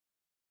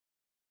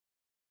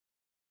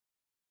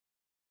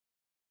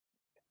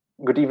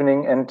Good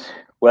evening and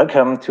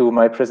welcome to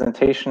my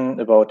presentation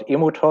about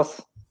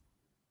EmuTOS.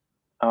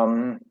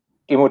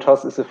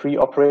 EmuTOS is a free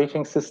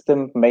operating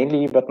system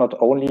mainly, but not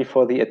only,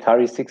 for the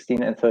Atari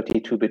 16 and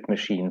 32-bit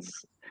machines.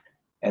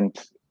 And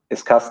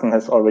as Carsten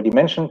has already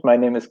mentioned, my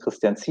name is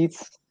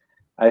Zietz.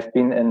 I've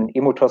been an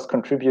EmuTOS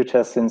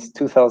contributor since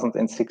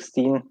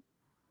 2016.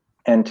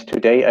 And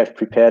today I've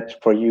prepared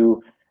for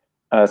you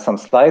some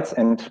slides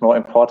and, more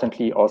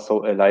importantly,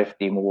 also a live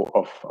demo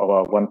of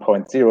our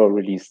 1.0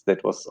 release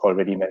that was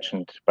already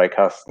mentioned by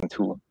Carsten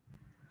too.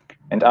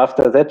 And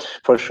after that,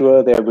 for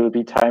sure, there will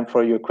be time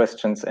for your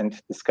questions and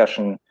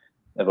discussion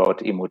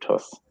about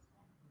EmuTOS.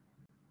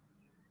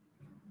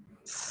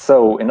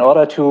 So in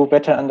order to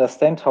better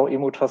understand how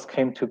EmuTOS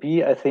came to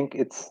be, I think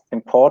it's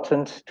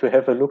important to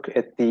have a look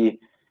at the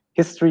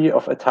history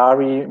of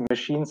Atari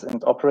machines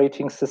and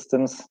operating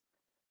systems,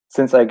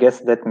 since I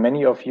guess that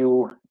many of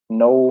you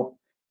know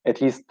at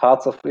least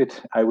parts of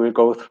it. I will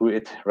go through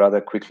it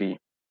rather quickly.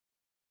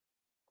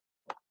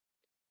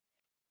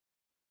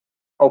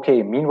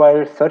 Okay,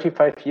 meanwhile,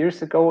 35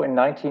 years ago in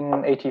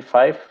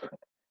 1985,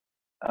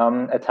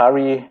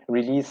 Atari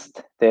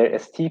released their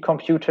ST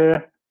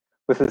computer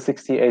with a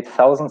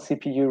 68,000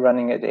 CPU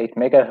running at 8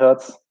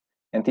 megahertz,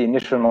 and the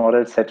initial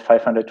models had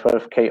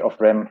 512K of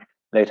RAM.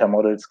 Later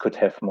models could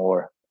have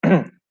more.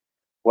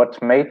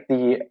 What made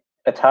the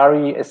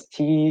Atari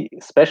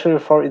ST special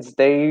for its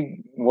day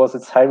was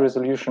its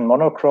high-resolution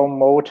monochrome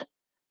mode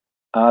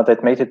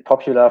that made it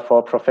popular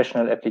for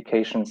professional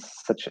applications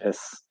such as,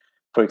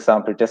 for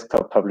example,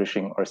 desktop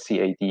publishing or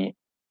CAD.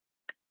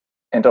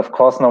 And of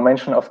course, no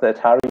mention of the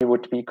Atari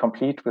would be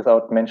complete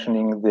without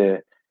mentioning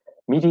the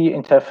MIDI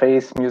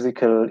interface,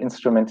 musical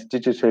instrument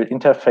digital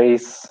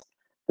interface,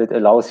 that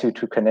allows you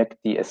to connect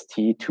the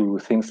ST to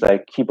things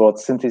like keyboard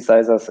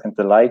synthesizers and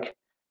the like,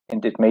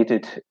 and it made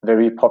it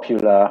very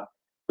popular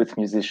with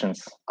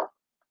musicians.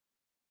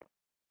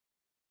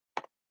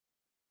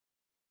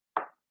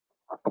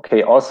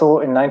 Okay, also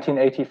in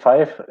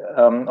 1985,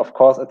 of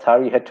course,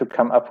 Atari had to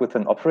come up with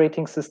an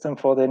operating system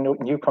for their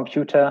new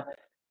computer,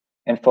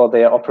 and for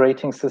their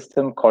operating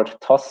system called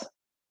TOS,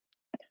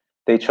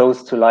 they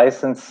chose to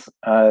license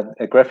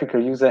a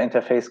graphical user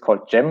interface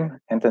called GEM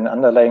and an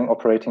underlying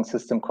operating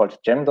system called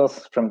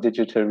GEMDOS from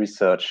Digital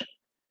Research.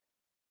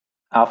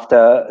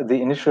 After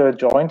the initial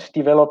joint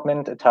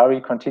development,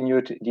 Atari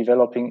continued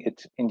developing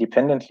it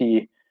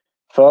independently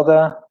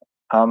further,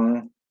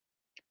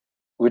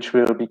 which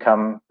will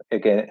become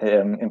again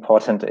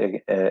important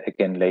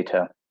again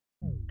later.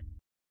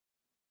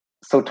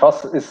 So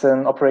TOS is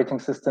an operating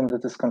system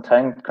that is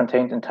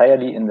contained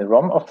entirely in the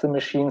ROM of the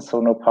machine, so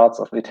no parts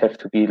of it have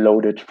to be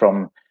loaded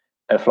from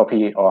a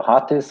floppy or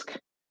hard disk.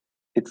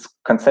 It's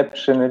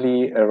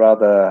conceptually a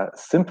rather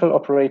simple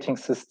operating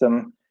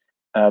system,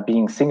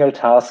 being single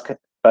task,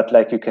 but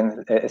like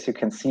as you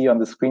can see on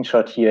the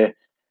screenshot here,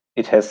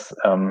 it has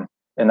a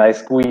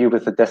nice GUI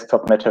with a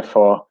desktop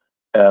metaphor,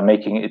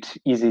 making it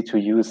easy to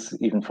use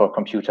even for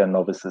computer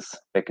novices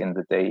back in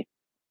the day.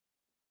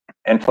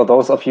 And for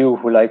those of you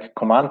who like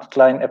command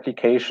line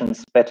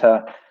applications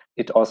better,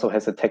 it also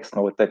has a text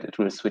mode that it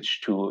will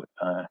switch to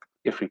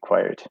if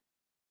required.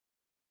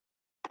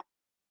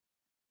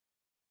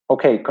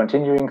 Okay,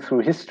 continuing through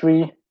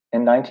history,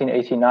 in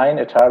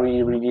 1989,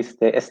 Atari released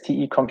the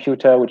STE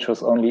computer, which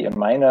was only a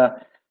minor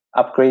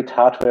upgrade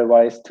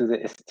hardware-wise to the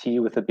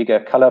ST, with a bigger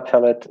color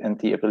palette and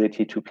the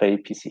ability to play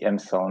PCM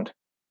sound.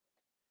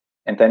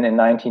 And then in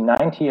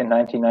 1990 and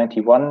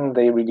 1991,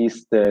 they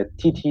released the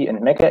TT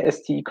and Mega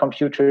STE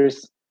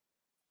computers.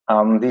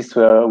 These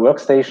were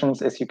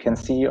workstations, as you can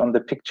see on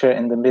the picture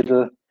in the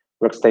middle.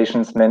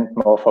 Workstations meant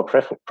more for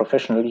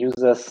professional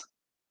users.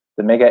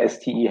 The Mega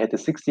STE had a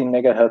 16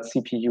 megahertz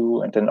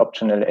CPU and an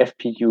optional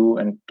FPU,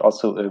 and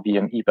also a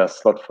VME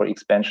bus slot for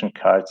expansion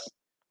cards.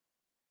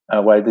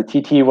 While the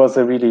TT was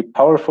a really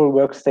powerful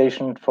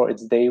workstation for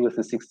its day with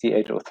a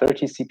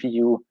 68030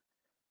 CPU,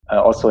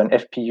 also an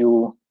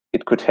FPU,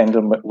 it could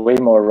handle way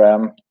more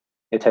RAM.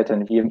 It had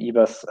an VME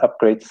bus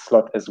upgrade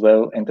slot as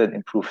well, and an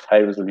improved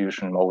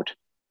high-resolution mode.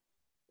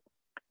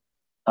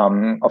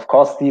 Of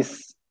course,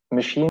 these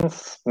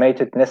machines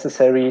made it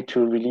necessary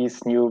to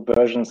release new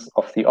versions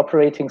of the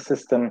operating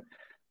system.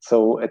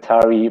 So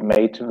Atari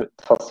made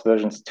TOS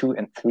versions 2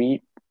 and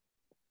 3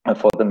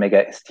 for the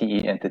Mega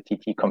STE and the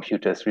TT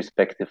computers,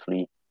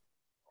 respectively.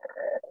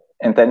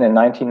 And then in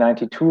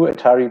 1992,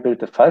 Atari built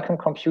the Falcon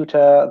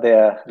computer,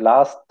 their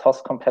last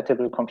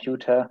TOS-compatible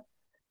computer,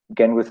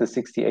 again with a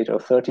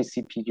 68030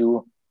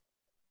 CPU,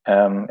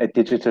 a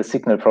digital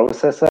signal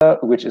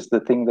processor, which is the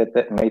thing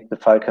that made the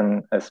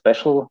Falcon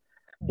special,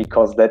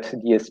 because that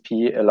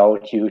DSP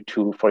allowed you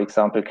to, for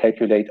example,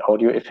 calculate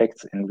audio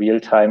effects in real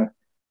time,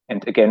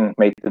 and again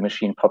made the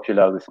machine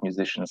popular with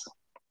musicians.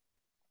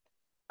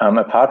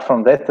 Apart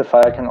from that, the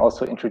Falcon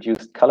also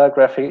introduced true color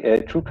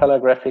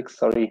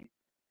graphics,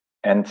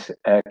 and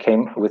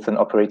came with an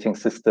operating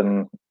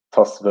system,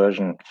 TOS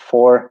version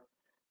 4,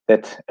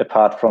 that,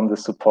 apart from the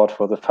support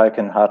for the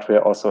Falcon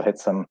hardware, also had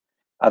some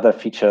other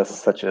features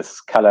such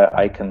as color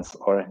icons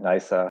or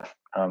nicer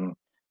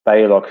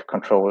dialog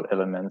control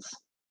elements.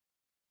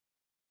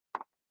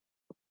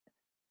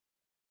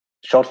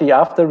 Shortly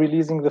after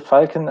releasing the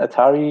Falcon,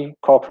 Atari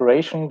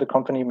Corporation, the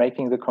company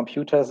making the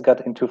computers,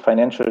 got into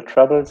financial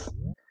troubles,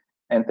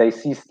 and they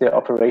ceased their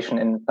operation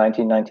in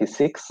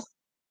 1996.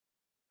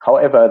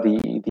 However,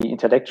 the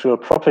intellectual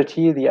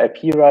property, the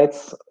IP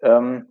rights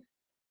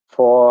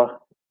for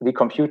the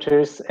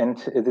computers and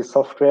the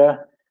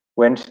software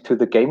went to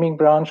the gaming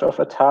branch of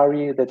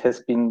Atari that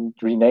has been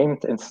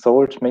renamed and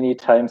sold many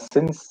times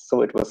since.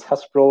 So it was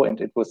Hasbro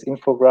and it was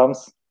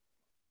Infogrames.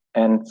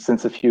 And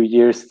since a few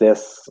years,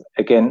 there's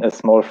again a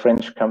small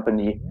French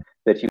company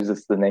that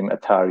uses the name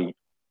Atari.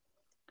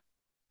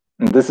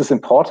 And this is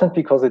important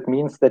because it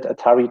means that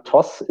Atari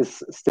TOS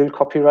is still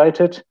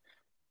copyrighted.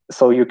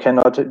 So you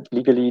cannot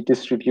legally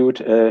distribute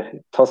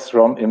a TOS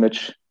ROM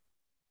image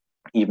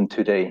even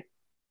today.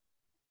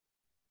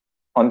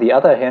 On the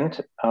other hand,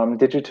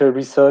 Digital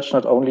Research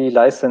not only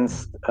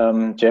licensed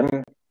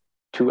GEM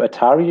to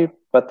Atari,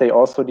 but they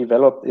also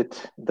developed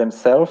it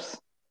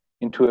themselves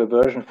into a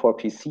version for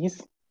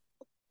PCs.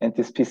 And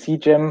this PC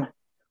gem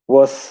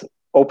was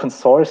open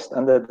sourced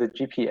under the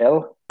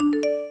GPL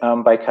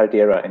by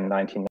Caldera in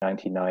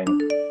 1999.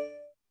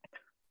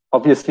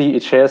 Obviously,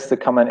 it shares the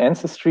common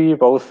ancestry,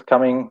 both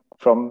coming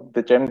from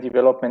the gem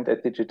development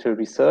at Digital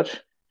Research,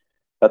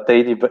 but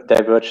they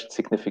diverged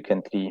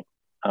significantly.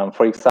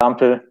 For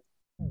example,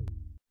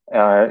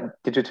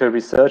 Digital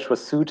Research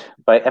was sued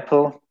by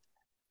Apple,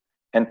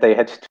 and they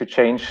had to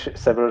change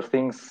several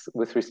things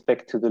with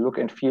respect to the look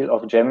and feel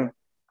of GEM,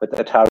 but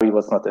Atari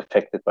was not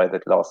affected by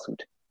that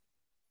lawsuit.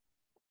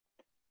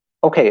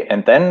 Okay,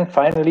 and then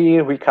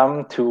finally we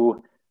come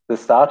to the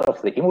start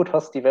of the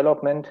EmuTOS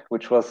development,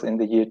 which was in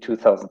the year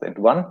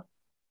 2001.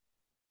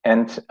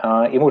 And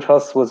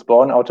EmuTOS was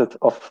born out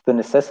of the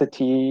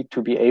necessity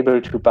to be able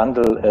to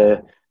bundle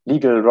a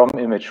legal ROM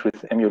image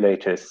with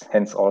emulators,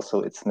 hence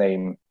also its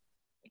name.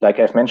 Like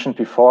I've mentioned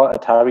before,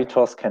 Atari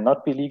TOS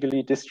cannot be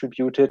legally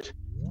distributed,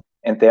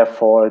 and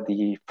therefore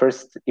the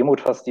first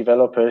EmuTOS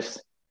developers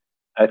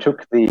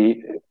took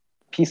the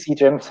PC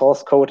gem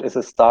source code as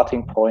a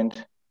starting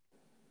point.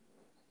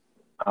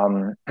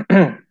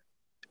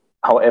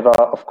 However,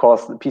 of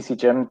course, the PC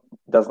gem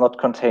does not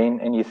contain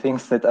any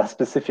things that are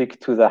specific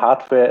to the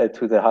hardware of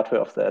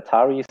the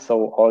Atari.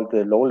 So all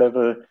the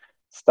low-level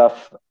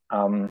stuff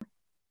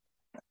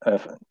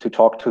to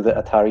talk to the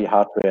Atari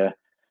hardware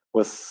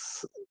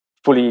was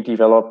fully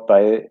developed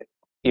by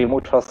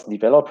EmuTOS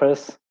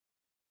developers.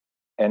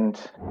 And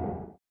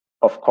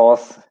of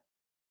course,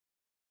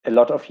 a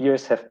lot of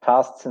years have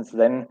passed since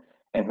then,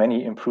 and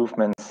many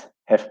improvements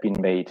have been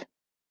made.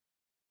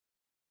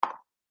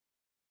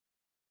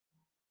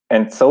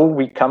 And so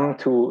we come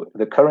to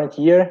the current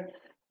year.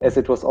 As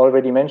it was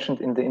already mentioned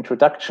in the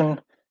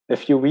introduction, a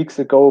few weeks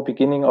ago,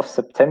 beginning of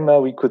September,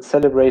 we could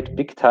celebrate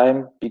big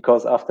time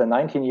because after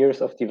 19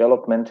 years of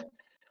development,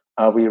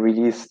 we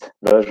released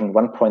version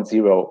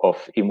 1.0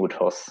 of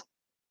EmuTOS.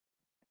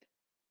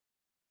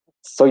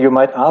 So you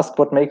might ask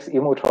what makes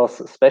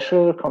EmuTOS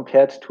special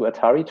compared to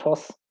Atari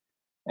TOS,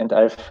 and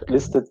I've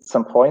listed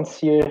some points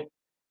here.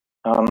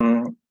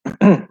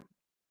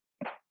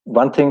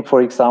 One thing,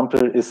 for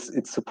example, is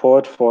its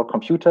support for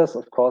computers.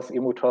 Of course,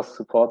 EmuTOS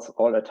supports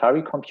all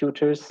Atari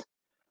computers,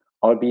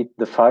 albeit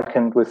the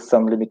Falcon with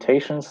some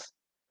limitations.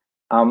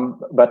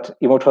 But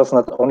EmuTOS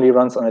not only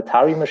runs on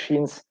Atari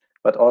machines,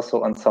 but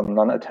also on some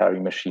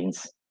non-Atari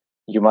machines.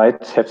 You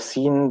might have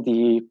seen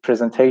the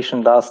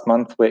presentation last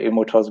month where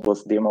EmuTOS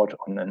was demoed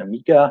on an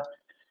Amiga,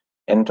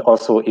 and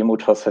also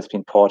EmuTOS has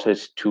been ported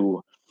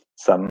to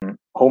some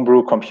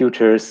homebrew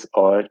computers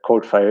or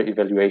ColdFire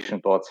evaluation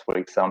boards, for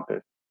example.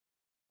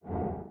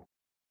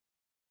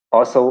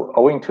 Also,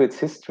 owing to its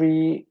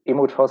history,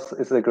 EmuTOS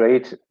is a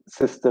great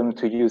system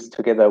to use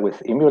together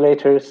with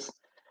emulators.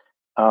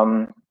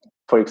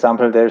 For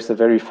example, there's a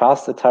very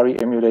fast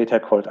Atari emulator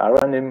called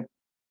Aranim,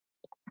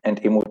 and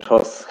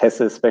EmuTOS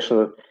has a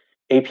special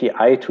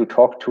API to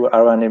talk to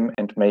Aranim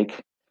and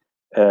make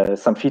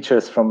some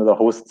features from the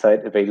host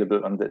side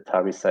available on the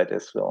Atari side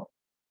as well.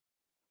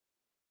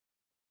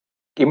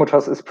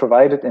 EmuTOS is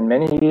provided in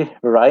many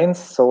variants.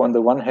 So on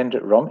the one hand,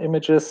 ROM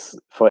images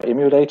for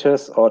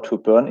emulators or to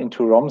burn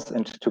into ROMs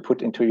and to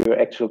put into your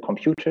actual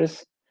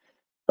computers.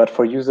 But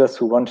for users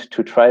who want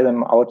to try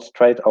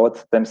it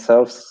out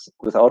themselves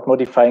without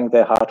modifying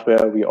their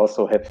hardware, we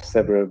also have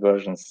several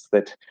versions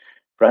that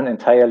run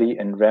entirely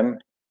in RAM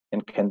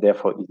and can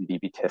therefore easily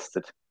be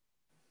tested.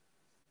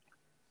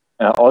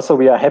 Also,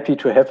 we are happy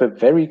to have a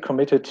very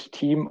committed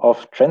team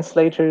of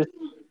translators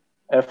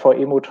for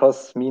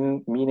EmuTOS,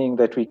 meaning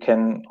that we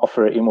can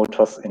offer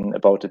EmuTOS in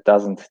about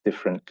 12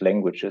 different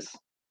languages.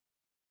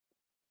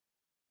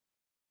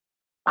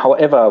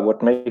 However,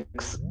 what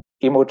makes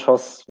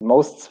EmuTOS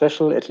most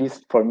special, at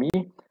least for me,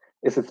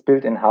 is its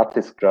built-in hard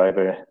disk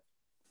driver.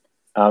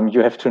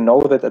 You have to know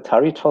that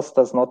Atari TOS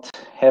does not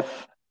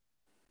have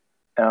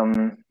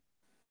Atari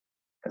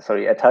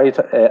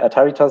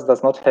TOS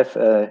does not have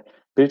a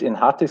built-in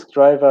hard disk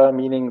driver,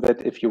 meaning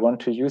that if you want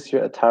to use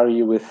your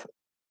Atari with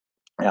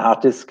a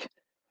hard disk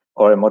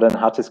or a modern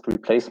hard disk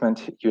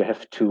replacement, you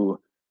have to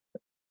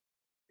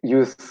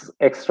use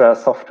extra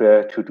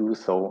software to do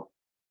so.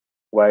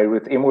 while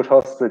with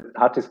EmuTOS, the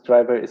hard disk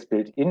driver is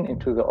built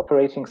into the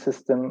operating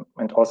system,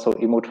 and also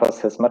EmuTOS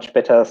has much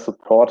better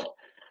support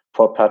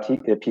for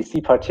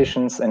PC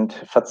partitions and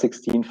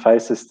FAT16 file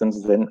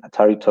systems than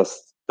Atari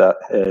TOS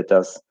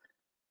does.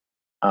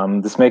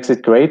 This makes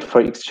it great for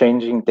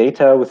exchanging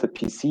data with a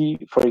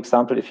PC. For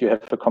example, if you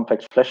have a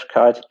compact flash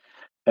card,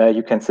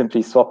 you can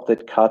simply swap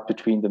that card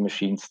between the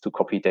machines to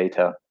copy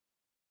data.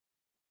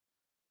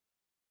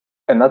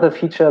 Another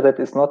feature that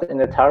is not in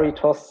Atari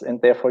TOS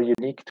and therefore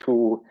unique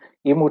to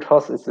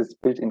EmuTOS is its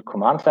built-in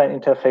command line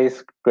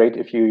interface. Great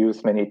if you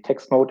use many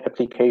text mode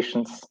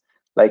applications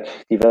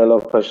like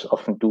developers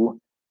often do.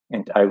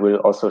 And I will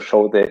also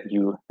show that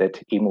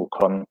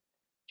EmuCon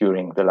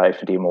during the live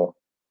demo.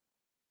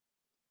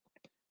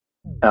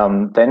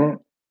 Then,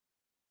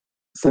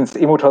 since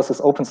EmuTOS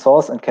is open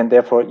source and can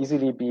therefore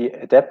easily be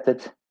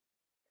adapted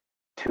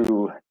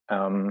to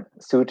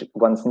suit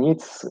one's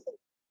needs,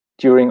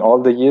 during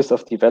all the years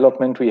of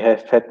development, we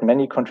have had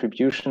many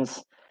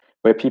contributions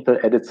where people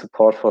added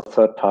support for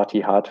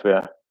third-party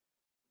hardware.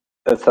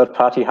 A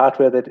third-party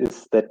hardware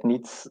that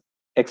needs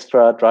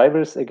extra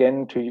drivers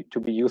again to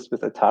be used with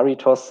Atari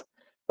TOS,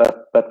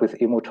 but with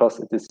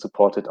EmuTOS it is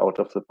supported out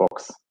of the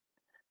box.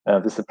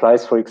 This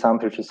applies, for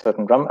example, to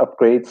certain RAM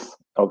upgrades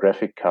or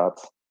graphic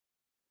cards.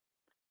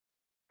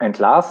 And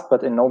last,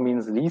 but in no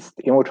means least,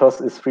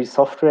 EmuTOS is free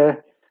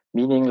software,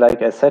 meaning,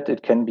 like I said,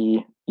 it can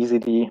be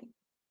easily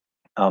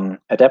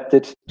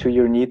adapted to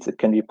your needs. It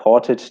can be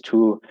ported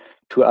to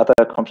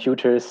other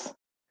computers,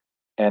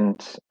 and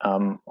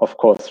of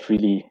course,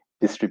 freely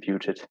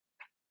distributed.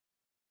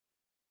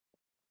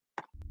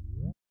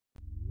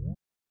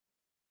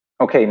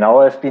 Okay, now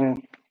I've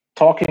been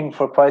talking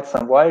for quite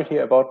some while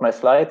here about my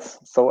slides,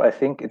 so I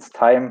think it's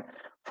time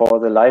for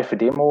the live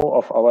demo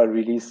of our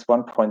release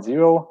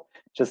 1.0.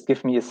 Just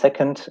give me a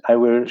second. I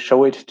will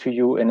show it to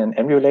you in an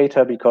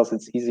emulator because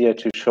it's easier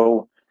to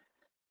show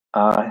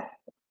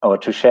or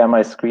to share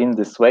my screen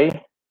this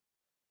way.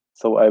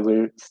 So I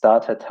will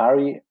start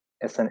Atari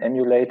as an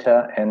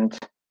emulator, and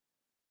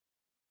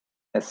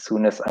as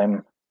soon as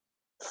I'm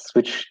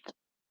switched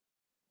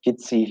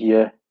Jitsi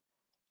here,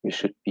 we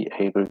should be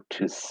able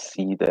to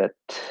see that.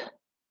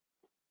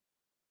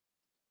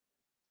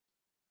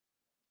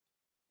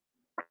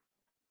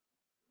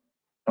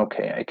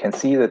 Okay, I can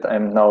see that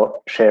I'm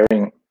now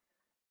sharing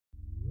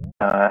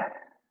the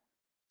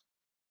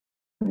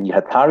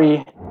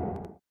Atari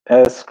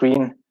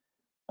screen.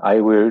 I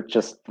will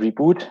just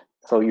reboot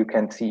so you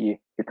can see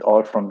it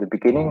all from the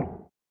beginning.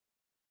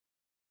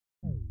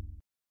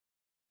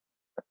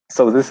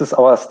 So this is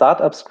our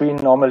startup screen.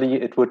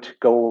 Normally it would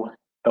go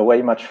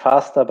away much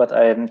faster, but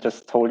I am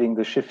just holding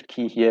the shift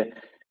key here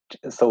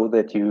so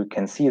that you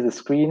can see the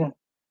screen.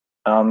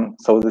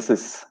 So this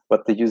is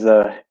what the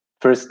user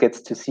first gets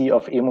to see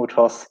of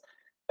EmuTOS,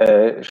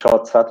 a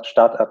short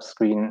startup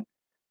screen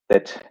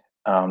that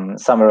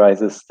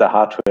summarizes the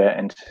hardware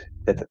and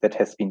that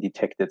has been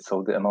detected,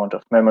 so the amount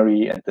of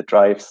memory and the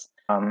drives.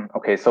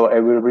 Okay, so I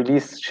will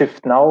release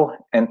shift now,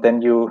 and then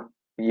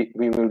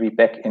we will be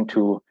back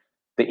into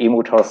the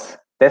EmuTOS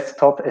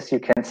desktop, as you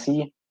can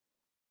see.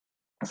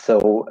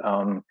 So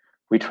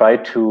we try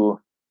to,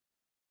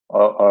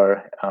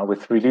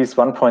 with release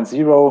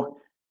 1.0,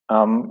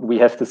 we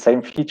have the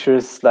same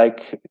features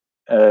like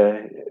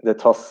the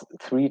TOS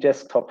 3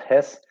 desktop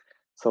has.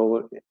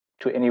 So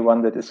to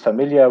anyone that is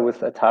familiar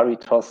with Atari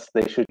TOS,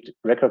 they should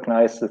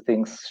recognize the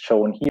things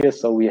shown here.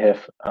 So we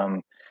have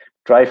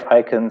drive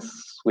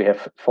icons, we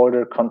have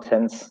folder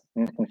contents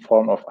in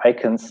form of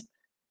icons.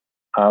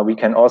 We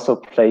can also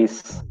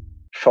place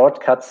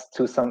shortcuts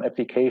to some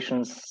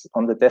applications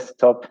on the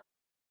desktop.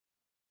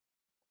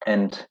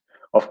 And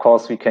of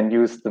course, we can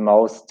use the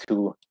mouse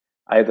to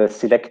either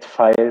select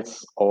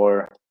files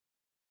or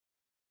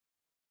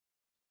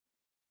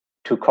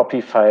to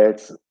copy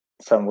files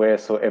somewhere.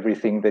 So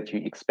everything that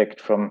you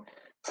expect from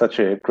such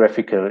a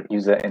graphical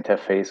user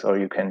interface, or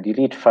you can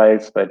delete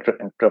files by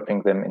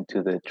dropping them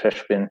into the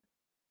trash bin,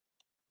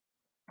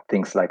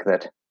 things like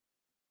that.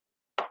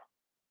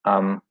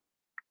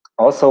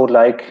 Also,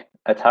 like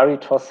Atari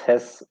TOS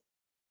has,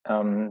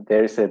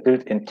 there is a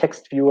built-in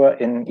text viewer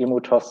in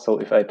EmuTOS. So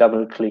if I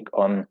double click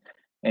on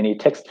any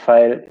text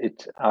file,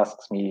 it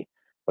asks me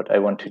what I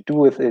want to do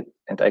with it,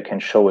 and I can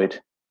show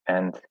it.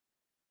 And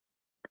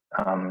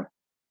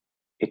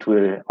it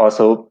will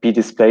also be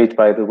displayed,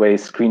 by the way,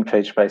 screen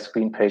page by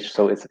screen page.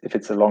 So if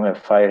it's a longer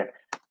file,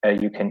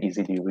 you can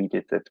easily read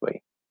it that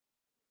way.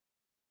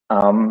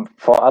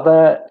 For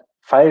other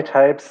file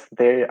types,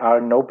 there are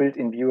no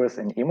built-in viewers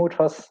in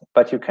EmuTOS,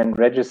 but you can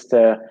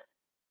register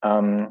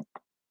file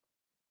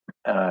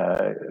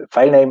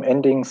name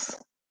endings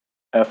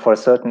for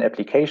certain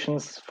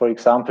applications. For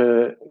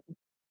example,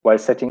 while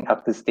setting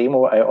up this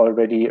demo, I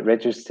already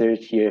registered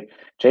here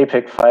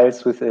JPEG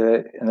files with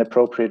an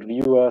appropriate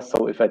viewer.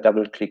 So if I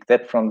double click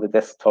that from the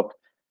desktop,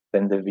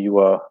 then the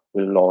viewer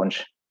will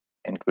launch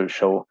and will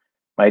show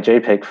my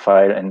JPEG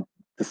file. And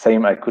the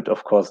same I could,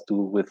 of course, do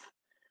with,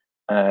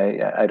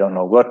 I don't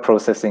know, word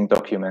processing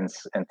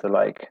documents and the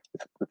like,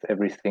 with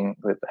everything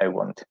that I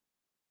want.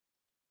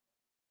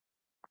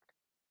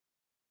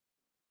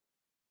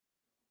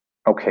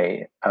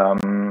 Okay,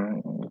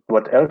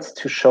 what else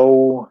to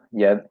show?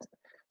 Yeah,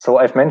 so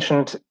I've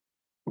mentioned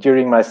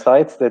during my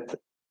slides that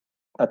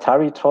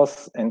Atari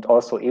TOS and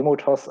also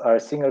EmuTOS are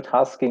single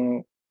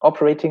tasking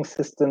operating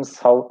systems.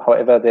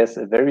 However, there's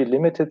a very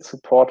limited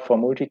support for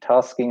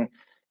multitasking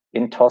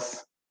in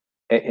TOS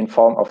in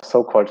form of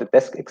so-called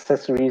desk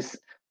accessories.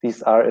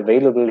 These are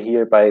available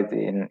here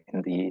in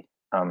the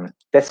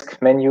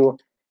desk menu.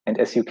 And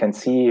as you can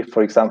see,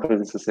 for example,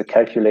 this is a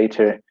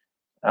calculator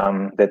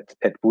that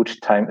at boot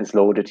time is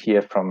loaded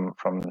here from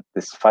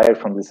this file,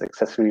 from this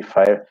accessory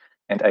file,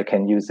 and I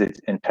can use it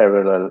in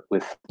parallel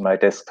with my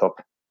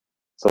desktop.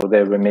 So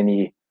there were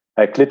many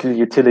like little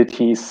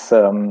utilities,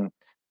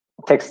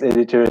 text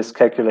editors,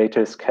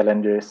 calculators,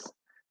 calendars,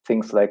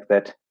 things like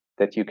that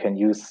that you can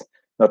use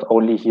not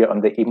only here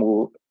on the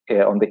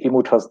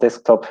EmuTOS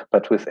desktop,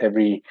 but with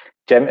every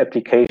gem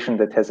application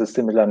that has a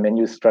similar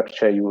menu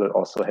structure, you will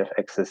also have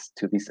access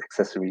to these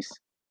accessories.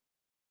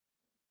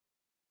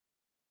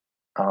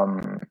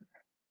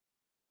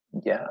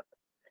 Yeah,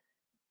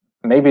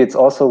 maybe it's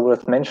also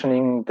worth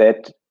mentioning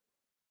that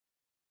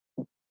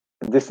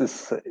this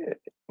is,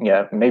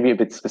 yeah, maybe a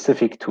bit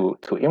specific to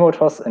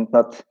EmuTOS and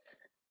not,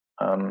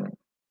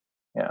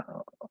 yeah,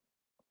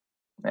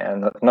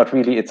 not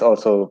really. It's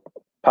also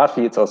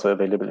partly it's also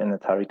available in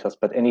Atari TOS,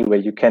 but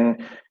anyway, you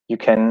can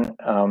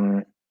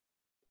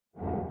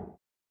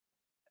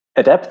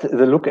adapt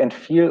the look and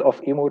feel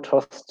of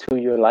EmuTOS to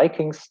your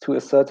likings to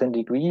a certain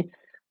degree,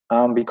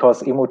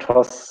 because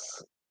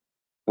EmuTOS,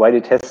 while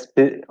it has,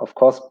 of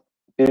course,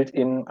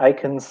 built-in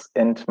icons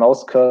and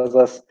mouse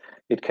cursors,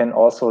 it can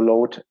also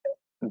load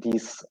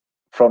these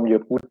from your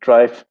boot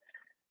drive,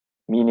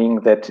 meaning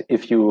that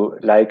if you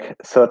like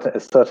a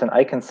certain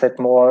icon set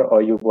more,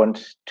 or you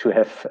want to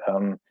have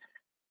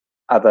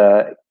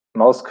other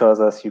mouse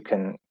cursors, you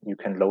can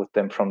load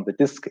them from the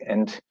disk,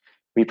 and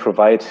we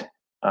provide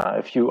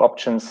a few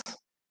options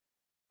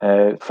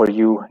for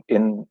you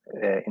in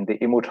the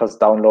EmuTOS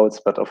downloads,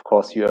 but of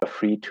course you are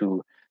free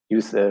to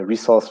use a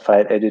resource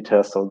file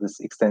editor. So this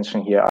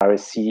extension here,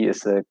 RSC,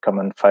 is a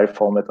common file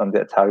format on the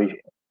Atari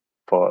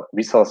for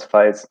resource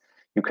files.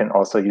 You can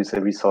also use a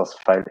resource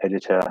file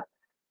editor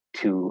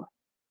to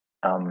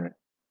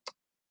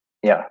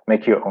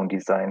make your own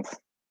designs.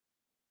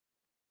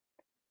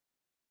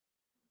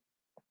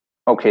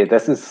 Okay,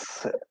 this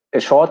is a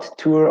short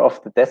tour of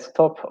the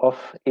desktop of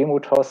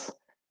EmuTOS.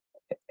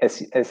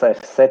 As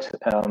I've said,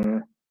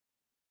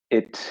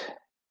 it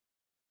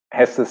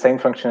has the same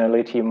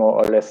functionality more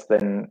or less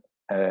than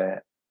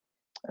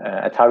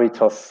Atari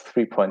TOS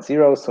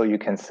 3.0. So you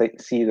can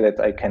see that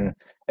I can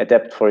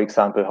adapt, for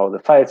example, how the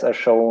files are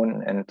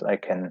shown, and I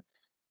can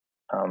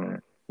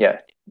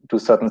do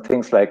certain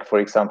things like, for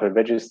example,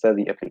 register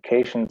the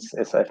applications,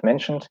 as I've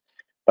mentioned.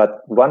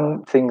 But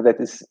one thing that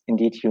is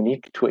indeed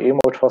unique to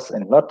EmuTOS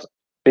and not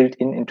built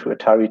into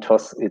Atari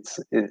TOS is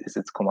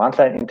its command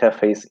line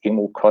interface,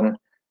 EmuCon,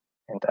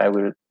 and I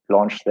will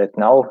launch that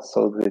now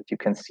so that you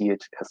can see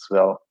it as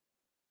well.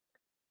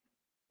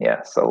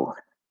 Yeah, so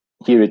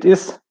here it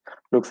is.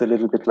 Looks a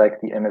little bit like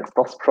the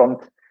MS-DOS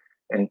prompt.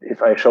 And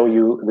if I show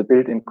you the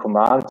built-in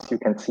commands, you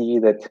can see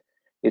that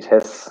it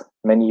has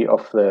many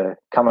of the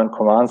common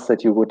commands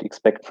that you would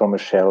expect from a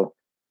shell.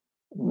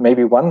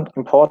 Maybe one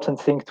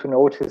important thing to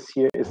notice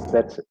here is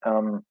that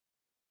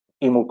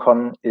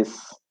EmuCon is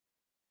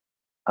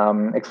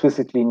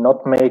explicitly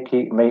not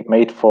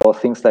made for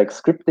things like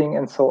scripting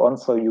and so on.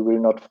 So you will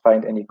not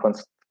find any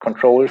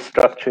control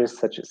structures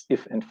such as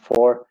if and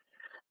for.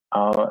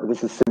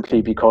 This is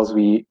simply because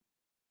we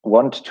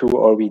want to,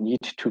 or we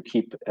need to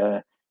keep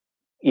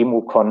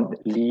EmuCon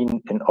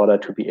lean in order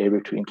to be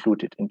able to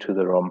include it into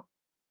the ROM.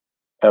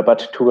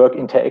 But to work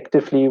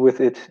interactively with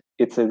it,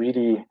 it's a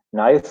really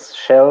nice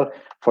shell.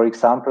 For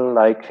example,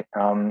 like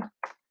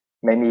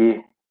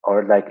any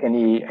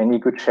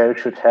good shell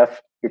should have,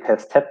 it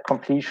has tab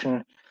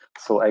completion,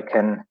 so I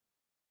can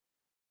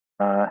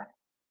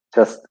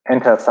just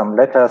enter some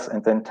letters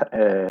and then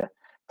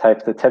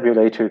type the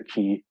tabulator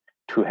key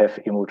to have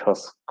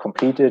EmuTOS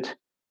completed.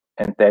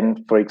 And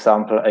then, for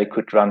example, I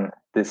could run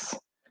this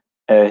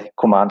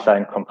command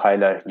line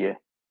compiler here.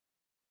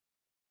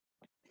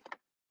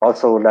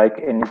 Also, like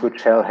any good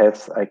shell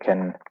has, I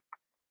can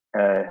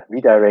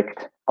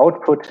redirect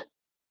output.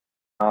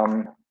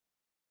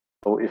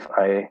 So if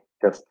I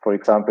just, for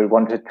example,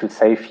 wanted to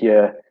save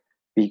here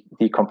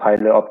the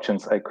compiler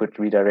options, I could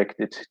redirect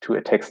it to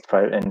a text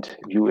file and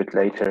view it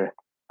later.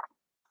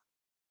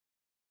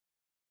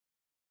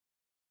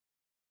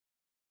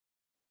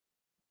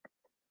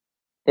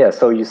 Yeah,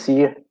 so you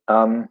see,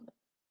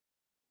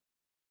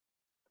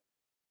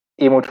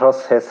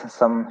 EmuTOS has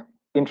some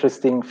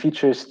interesting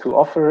features to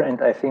offer,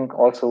 and I think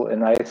also a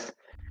nice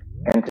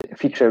and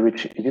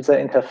feature-rich user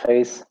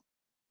interface.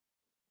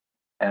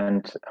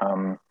 And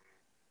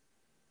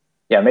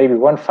maybe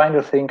one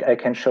final thing I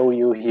can show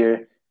you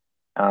here.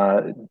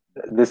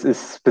 This is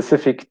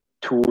specific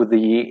to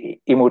the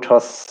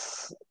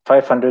EmuTOS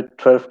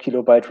 512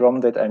 kilobyte ROM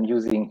that I'm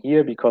using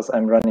here, because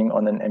I'm running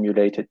on an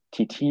emulated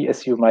TT,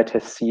 as you might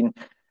have seen.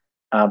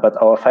 But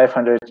our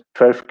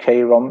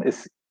 512K ROM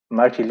is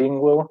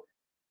multilingual,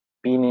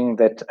 meaning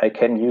that I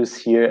can use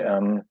here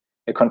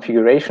a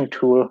configuration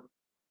tool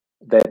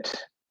that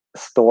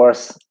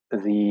stores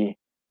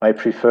my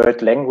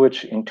preferred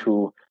language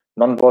into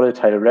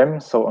non-volatile RAM.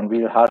 So on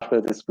real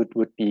hardware, this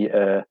would be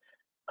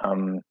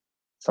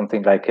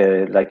something like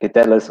a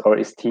Dallas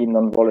or ST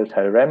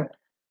non-volatile RAM.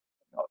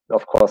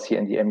 Of course, here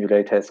in the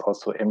emulator is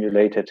also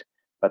emulated,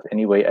 but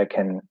anyway, I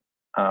can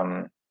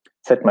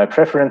set my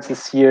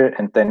preferences here,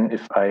 and then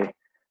if I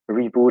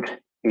reboot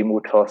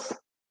EmuTOS,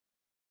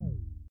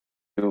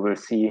 you will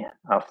see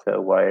after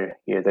a while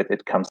here that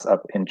it comes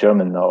up in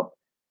German now.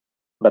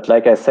 But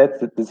like I said,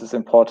 this is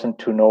important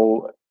to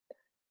know.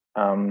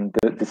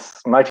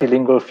 This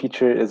multilingual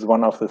feature is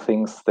one of the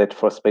things that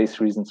for space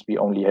reasons we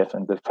only have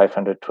in the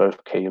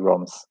 512K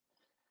ROMs.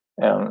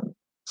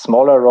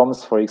 Smaller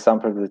ROMs, for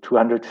example, the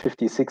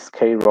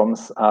 256K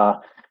ROMs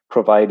are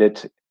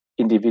provided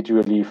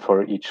individually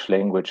for each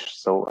language.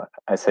 So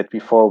I said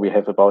before, we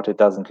have about a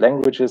dozen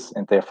languages,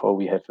 and therefore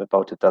we have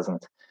about a dozen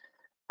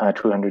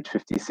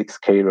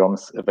 256K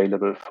ROMs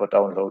available for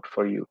download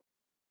for you.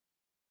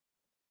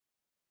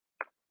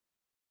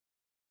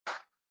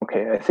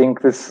 Okay, I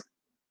think this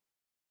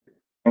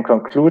can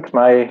conclude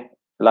my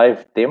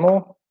live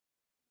demo.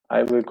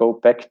 I will go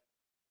back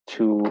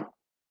to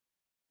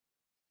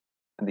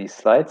the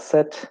slide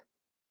set.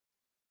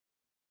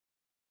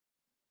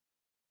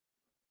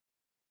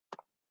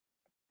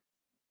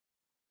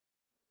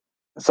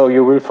 So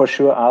you will for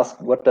sure ask,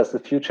 what does the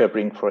future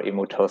bring for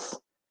EmuTOS?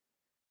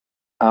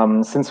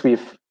 Since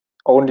we've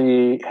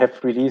only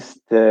have released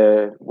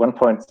the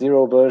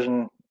 1.0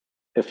 version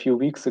a few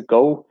weeks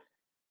ago,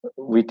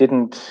 we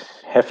didn't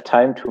have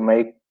time to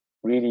make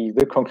really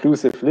the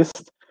conclusive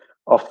list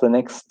of the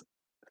next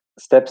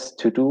steps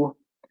to do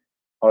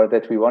or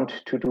that we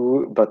want to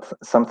do, but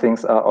some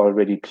things are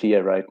already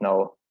clear right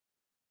now.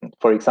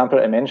 For example,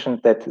 I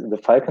mentioned that the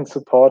Falcon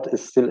support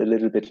is still a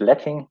little bit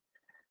lacking.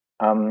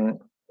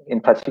 In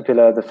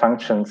particular, the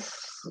functions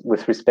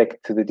with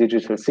respect to the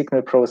digital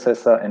signal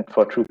processor and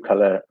for true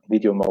color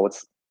video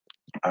modes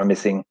are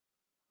missing.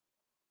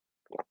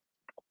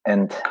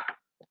 And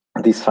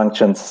these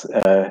functions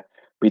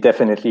we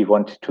definitely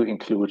want to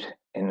include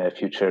in a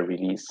future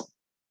release.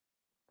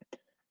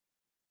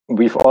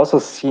 We've also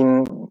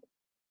seen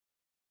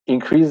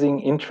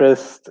increasing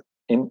interest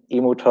in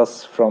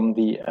EmuTOS from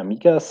the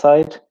Amiga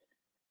side.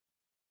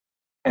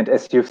 And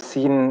as you've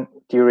seen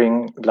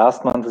during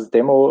last month's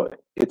demo,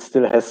 it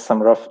still has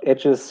some rough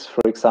edges.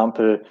 For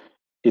example,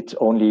 it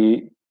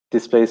only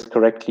displays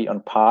correctly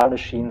on PAL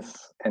machines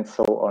and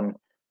so on.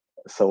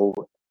 So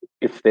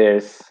if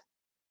there's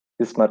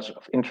this much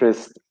of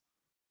interest,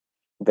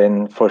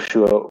 then for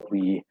sure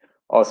we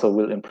also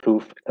will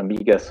improve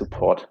Amiga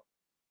support.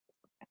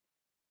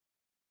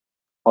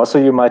 Also,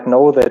 you might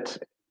know that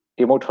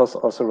EmuTOS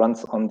also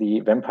runs on the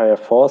Vampire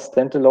 4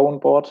 standalone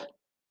board.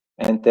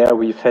 And there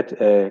we've had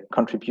a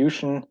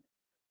contribution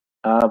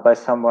by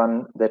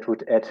someone that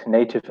would add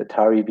native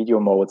Atari video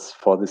modes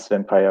for this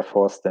Vampire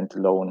 4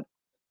 standalone.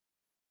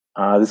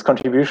 This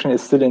contribution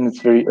is still in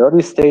its very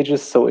early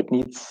stages, so it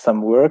needs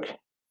some work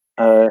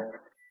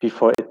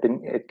before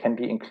it can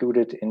be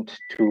included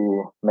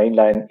into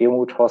mainline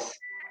EmuTOS.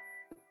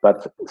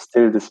 But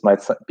still, this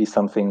might be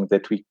something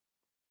that we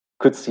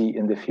could see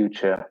in the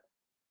future.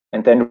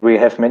 And then we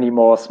have many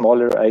more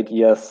smaller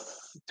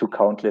ideas to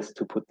count list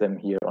to put them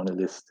here on a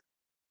list.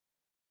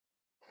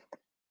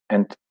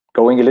 And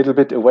going a little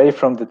bit away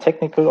from the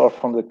technical or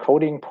from the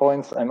coding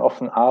points, I'm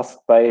often asked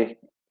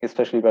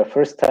especially by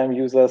first-time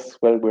users,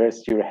 well,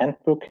 where's your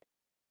handbook?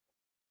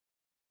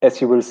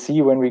 As you will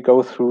see when we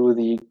go through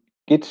the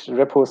Git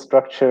repo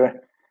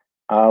structure,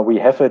 we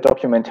have a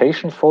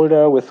documentation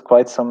folder with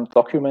quite some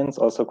documents,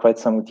 also quite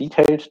some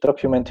detailed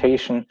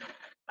documentation,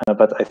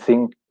 but I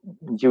think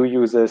new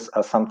users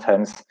are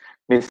sometimes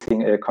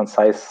missing a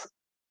concise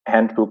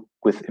handbook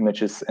with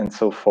images and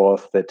so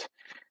forth that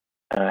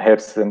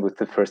helps them with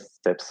the first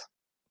steps.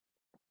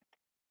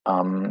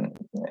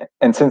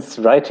 And since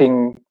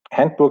writing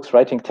handbooks,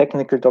 writing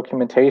technical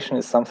documentation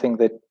is something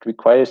that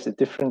requires a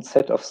different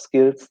set of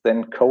skills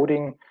than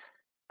coding,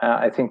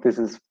 I think this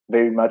is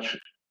very much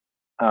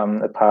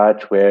a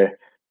part where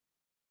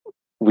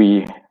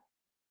we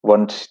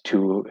want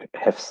to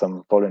have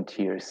some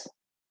volunteers.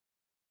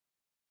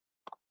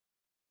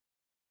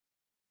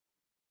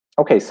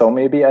 Okay, so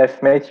maybe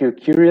I've made you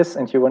curious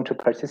and you want to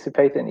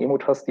participate in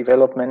EmuTOS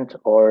development,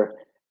 or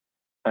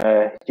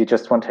you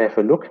just want to have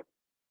a look.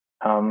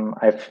 I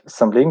have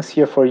some links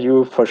here for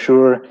you. For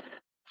sure,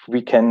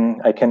 I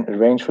can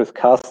arrange with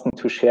Carsten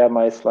to share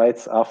my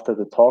slides after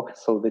the talk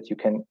so that you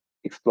can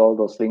explore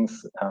those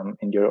links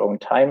in your own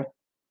time.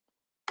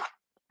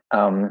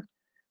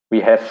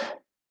 We have,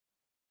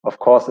 of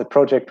course, a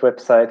project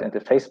website and a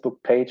Facebook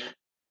page.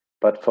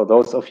 But for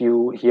those of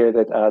you here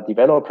that are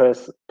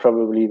developers,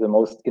 probably the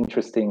most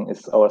interesting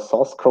is our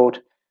source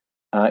code.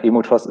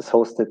 EmuTOS is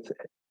hosted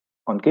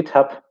on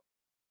GitHub,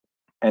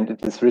 and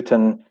it is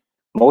written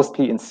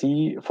mostly in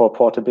C for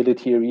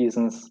portability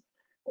reasons,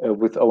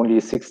 with only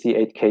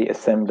 68K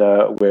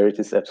assembler where it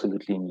is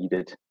absolutely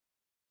needed.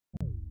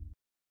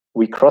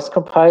 We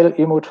cross-compile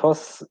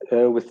EmuTOS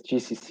with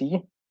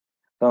GCC.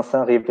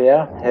 Vincent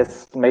Rivert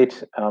has made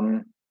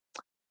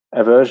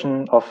a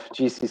version of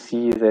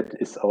GCC that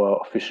is our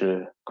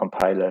official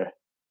compiler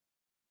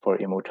for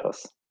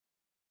EmuTOS.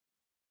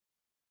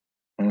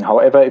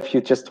 However, if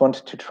you just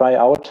want to try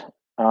out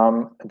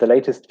the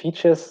latest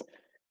features,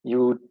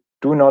 you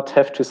do not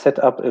have to set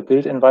up a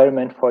build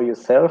environment for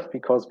yourself,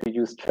 because we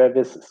use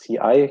Travis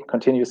CI,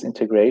 continuous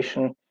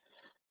integration,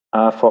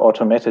 for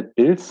automated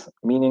builds,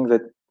 meaning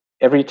that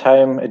every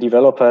time a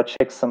developer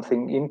checks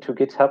something into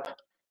GitHub,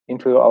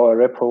 into our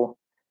repo,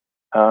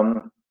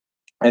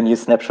 a new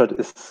snapshot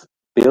is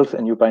built,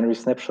 a new binary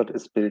snapshot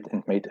is built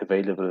and made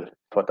available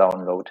for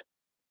download.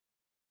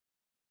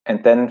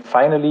 And then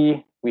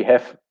finally, we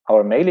have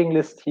our mailing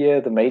list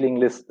here. The mailing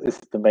list is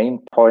the main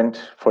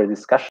point for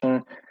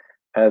discussion.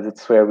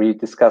 That's where we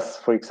discuss,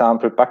 for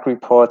example, bug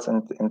reports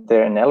and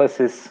their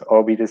analysis,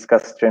 or we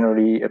discuss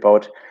generally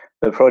about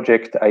the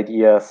project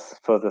ideas,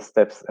 further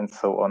steps, and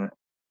so on.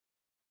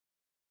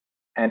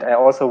 And I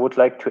also would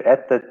like to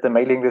add that the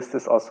mailing list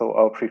is also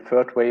our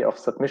preferred way of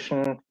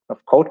submission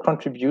of code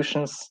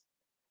contributions.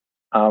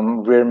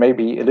 We're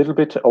maybe a little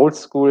bit old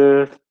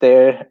school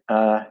there,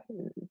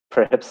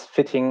 perhaps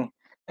fitting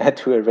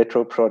to a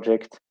retro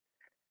project,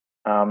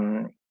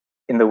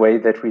 in the way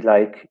that we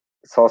like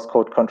source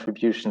code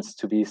contributions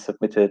to be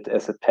submitted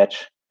as a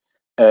patch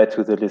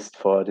to the list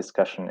for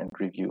discussion and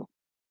review.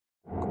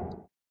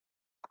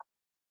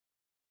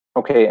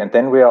 Okay, and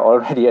then we are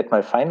already at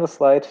my final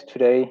slide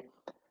today.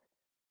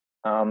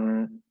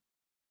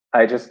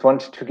 I just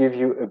want to give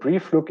you a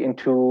brief look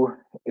into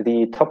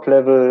the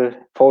top-level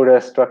folder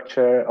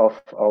structure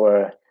of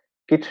our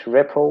Git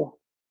repo.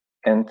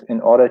 And in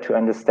order to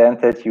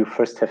understand that, you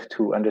first have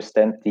to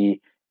understand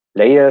the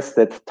layers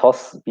that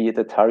TOS, be it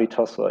Atari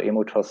TOS or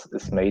EmuTOS,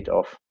 is made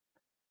of.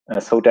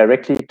 So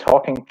directly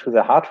talking to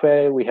the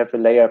hardware, we have a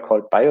layer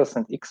called BIOS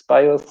and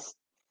XBIOS.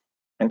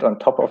 And on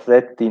top of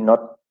that, the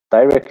not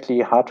directly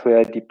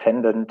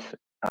hardware-dependent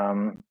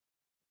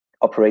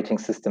operating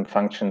system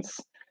functions,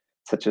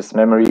 such as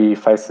memory,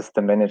 file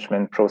system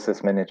management,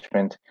 process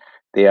management.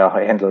 They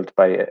are handled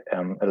by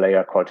a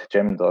layer called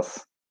GEMDOS.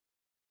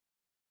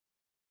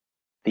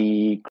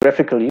 The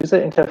graphical user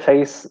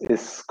interface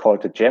is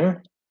called a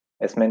gem,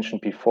 as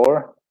mentioned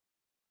before,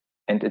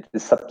 and it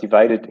is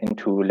subdivided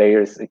into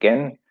layers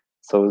again.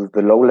 So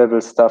the low-level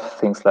stuff,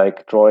 things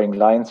like drawing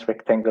lines,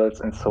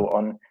 rectangles, and so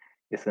on,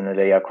 is in a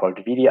layer called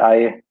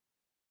VDI,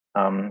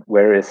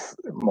 whereas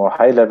more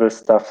high-level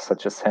stuff,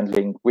 such as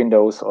handling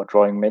windows or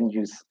drawing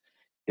menus,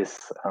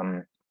 is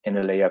in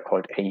a layer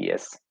called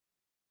AES.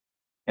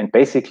 And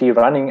basically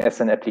running as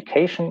an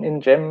application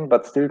in GEM,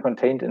 but still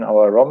contained in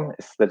our ROM,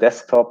 is the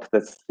desktop.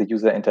 That's the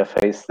user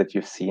interface that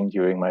you've seen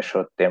during my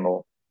short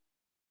demo.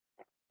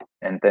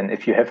 And then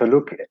if you have a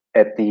look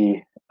at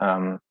the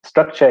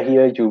structure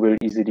here, you will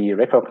easily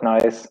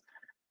recognize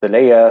the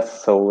layers.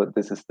 So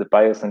this is the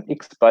BIOS and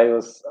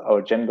XBIOS.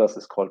 Our GEMDOS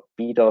is called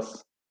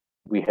BDOS.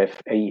 We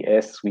have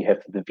AES, we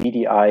have the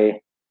VDI,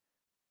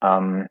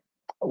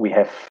 we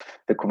have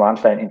the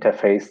command line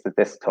interface, the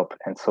desktop,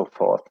 and so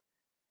forth.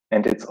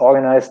 And it's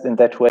organized in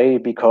that way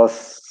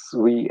because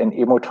we in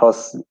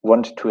EmuTOS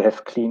want to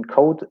have clean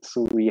code.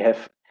 So we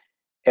have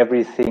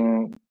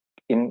everything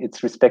in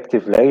its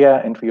respective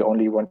layer, and we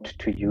only want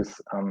to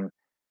use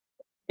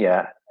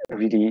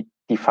really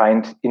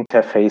defined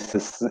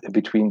interfaces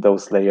between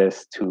those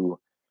layers to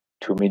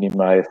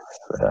minimize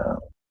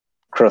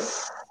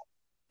cross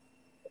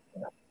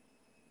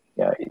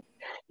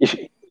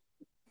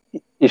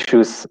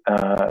issues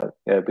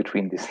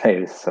between these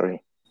layers,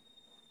 sorry.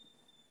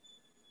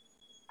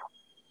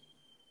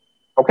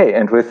 Okay,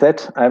 and with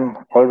that, I'm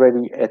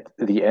already at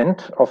the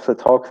end of the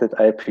talk that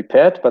I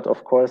prepared, but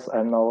of course,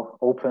 I'm now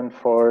open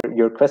for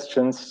your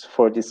questions,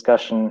 for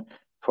discussion,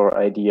 for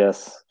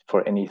ideas,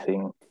 for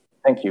anything.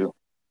 Thank you.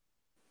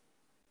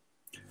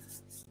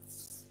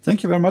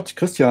 Thank you very much,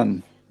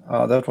 Christian.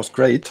 That was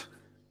great.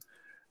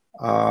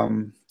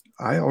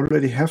 I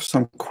already have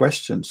some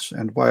questions,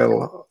 and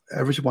while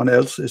everyone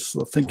else is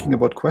thinking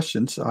about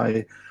questions,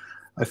 I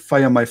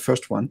fire my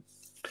first one.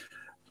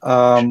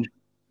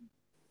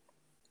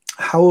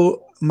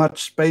 How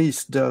much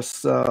space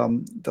does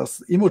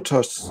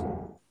EmuTOS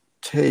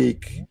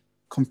take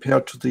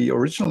compared to the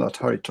original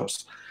Atari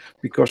TOS?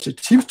 Because it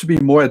seems to be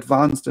more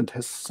advanced and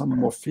has some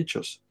more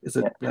features. Is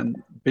it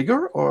then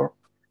bigger, or?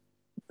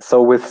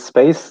 So with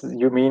space,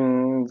 you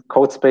mean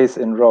code space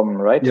in ROM,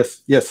 right?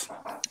 Yes, yes.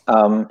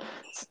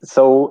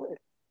 So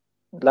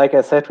like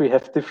I said, we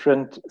have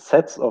different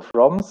sets of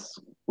ROMs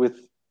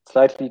with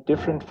slightly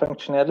different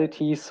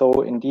functionality.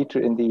 So indeed,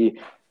 in the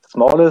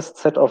smallest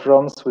set of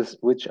ROMs,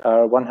 which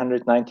are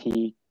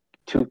 192K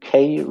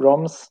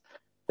ROMs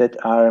that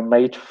are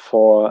made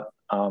for,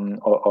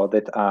 or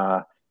that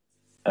are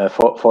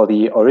for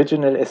the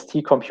original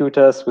ST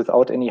computers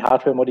without any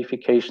hardware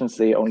modifications,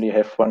 they only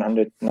have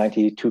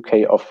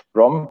 192K of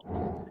ROM.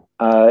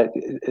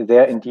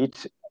 There indeed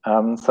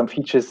some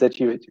features that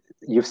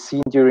you've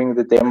seen during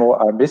the demo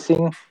are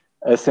missing.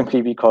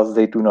 simply because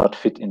they do not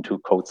fit into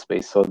code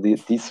space. So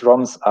these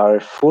ROMs are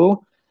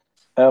full,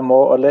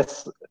 more or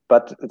less,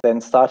 but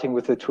then starting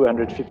with the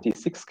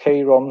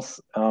 256K ROMs,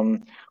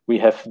 we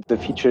have the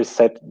feature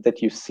set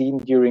that you've seen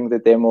during the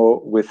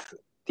demo, with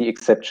the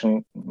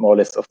exception more or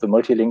less of the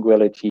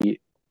multilinguality,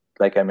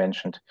 like I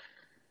mentioned.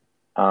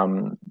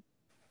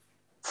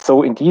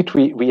 So indeed,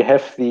 we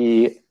have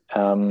the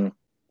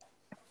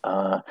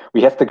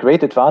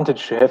great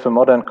advantage to have a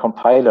modern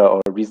compiler,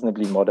 or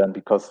reasonably modern,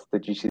 because the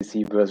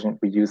GCC version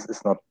we use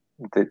is not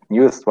the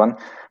newest one,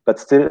 but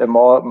still a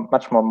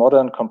much more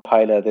modern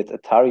compiler that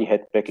Atari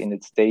had back in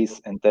its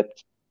days, and that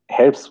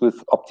helps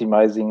with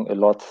optimizing a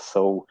lot.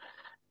 So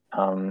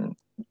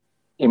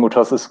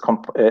EmuTOS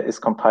is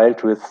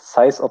compiled with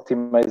size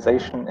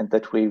optimization, and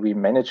that way we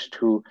managed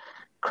to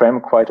cram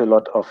quite a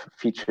lot of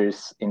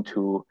features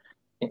into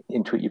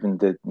even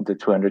the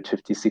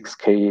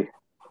 256K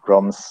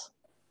ROMs.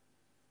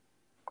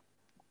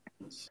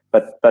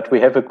 But we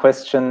have a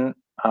question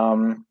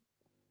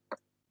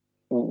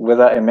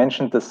whether I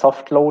mentioned the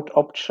soft load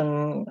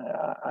option.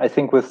 I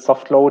think with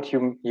soft load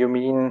you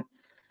mean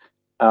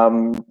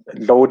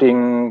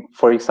loading,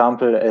 for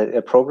example,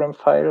 a program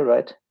file,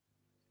 right?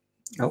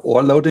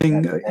 Or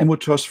loading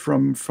EmuTOS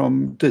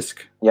from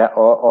disk. Yeah,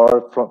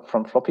 or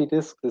from floppy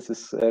disk. This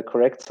is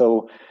correct.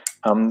 So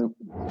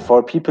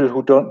for people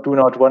who do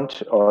not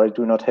want or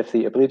do not have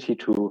the ability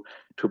to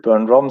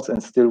burn ROMs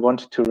and still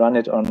want to run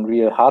it on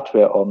real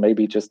hardware, or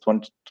maybe just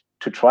want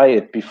to try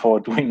it before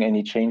doing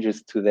any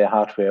changes to their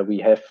hardware, we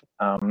have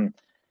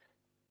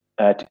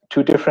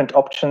two different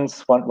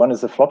options. One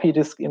is a floppy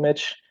disk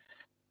image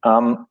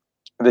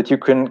that you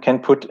can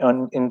put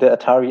in the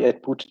Atari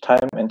at boot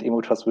time, and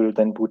EmuTOS will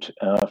then boot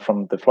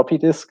from the floppy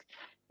disk.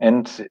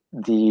 And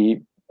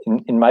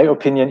in my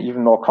opinion,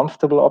 even more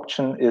comfortable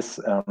option is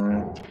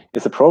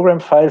a program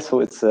file.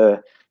 So it's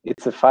a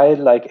file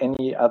like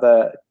any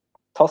other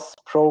TOS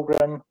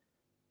program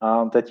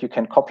that you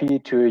can copy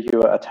to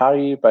your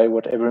Atari by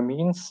whatever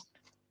means.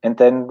 And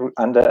then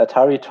under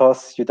Atari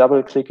TOS, you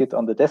double click it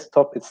on the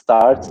desktop, it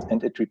starts,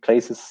 and it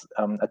replaces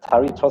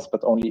Atari TOS,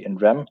 but only in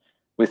RAM,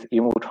 with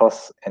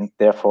EmuTOS, and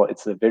therefore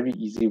it's a very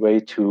easy way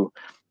to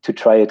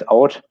try it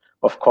out.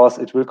 Of course,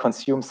 it will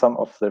consume some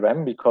of the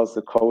RAM because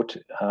the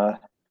code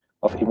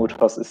of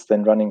EmuTOS is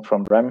then running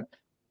from RAM,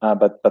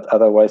 but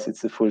otherwise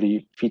it's a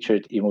fully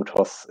featured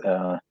EmuTOS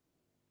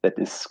that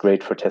is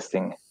great for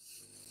testing.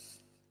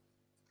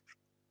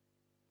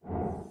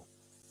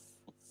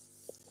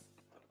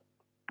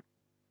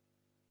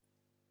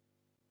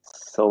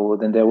 So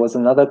then there was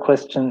another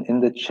question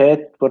in the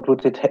chat: what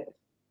would it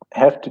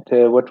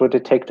what would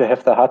it take to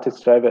have the hard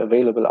disk driver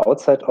available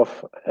outside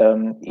of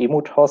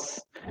EmuTOS?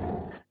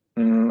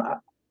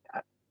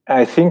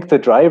 I think the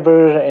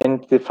driver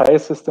and the file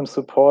system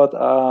support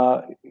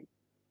are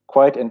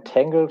quite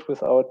entangled with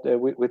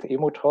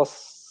EmuTOS,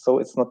 so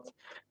it's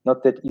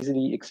not that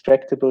easily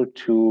extractable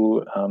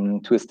to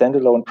a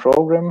standalone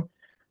program.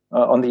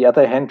 On the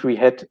other hand, we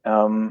had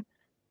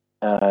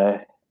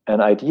an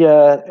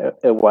idea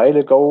a while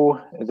ago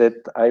that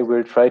I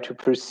will try to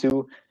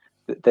pursue,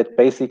 that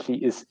basically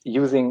is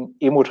using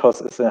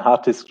EmuTOS as a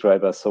hard disk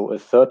driver, so a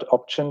third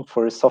option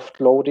for a soft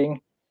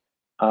loading.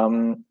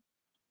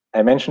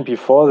 I mentioned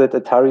before that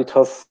Atari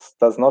TOS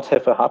does not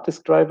have a hard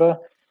disk driver,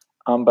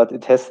 but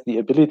it has the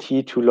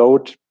ability to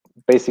load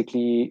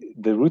basically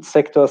the root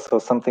sector, so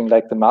something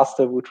like the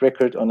master root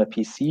record on a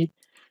PC,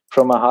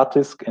 from a hard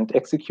disk and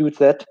execute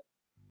that.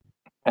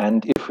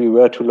 And if we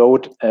were to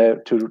load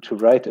to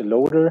write a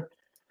loader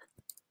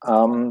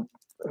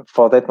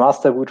for that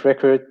master root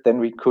record, then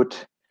we could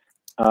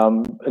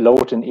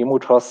load an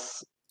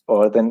EmuTOS,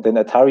 or then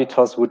Atari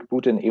TOS would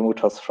boot an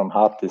EmuTOS from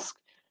hard disk.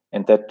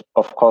 And that,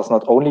 of course,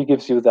 not only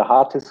gives you the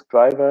hard disk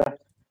driver,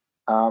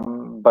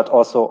 but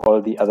also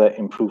all the other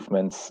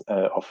improvements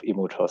of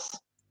EmuTOS.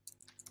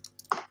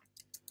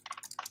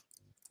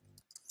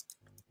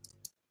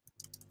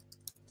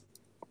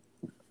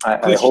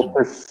 I hope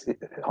this.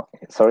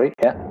 Sorry,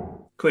 yeah.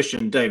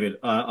 Question, David.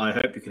 I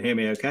hope you can hear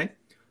me okay.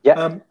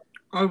 Yeah.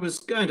 I was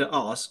going to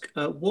ask,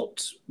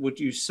 what would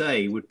you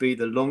say would be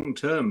the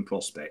long-term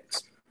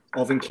prospects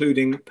of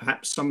including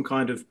perhaps some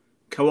kind of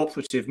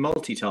cooperative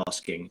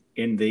multitasking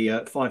in the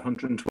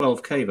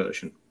 512K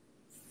version?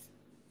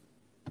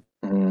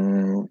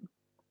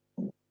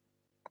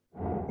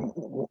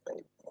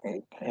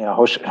 Yeah,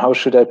 how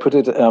should I put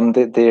it?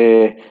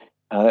 There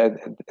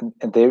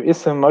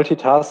is a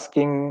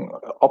multitasking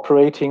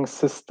operating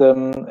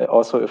system,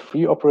 also a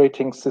free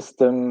operating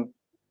system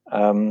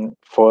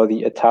for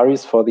the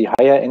Ataris, for the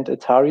higher end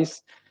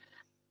Ataris,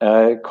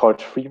 called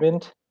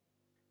FreeMint,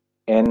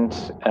 and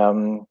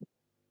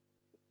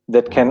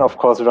that can of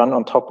course run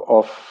on top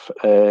of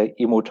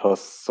EmuTOS.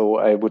 So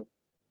I would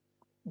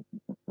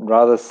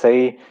rather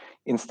say,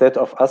 instead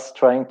of us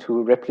trying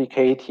to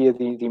replicate here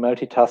the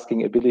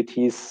multitasking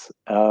abilities,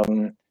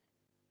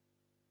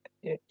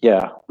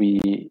 yeah,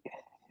 we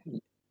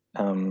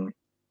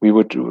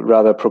would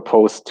rather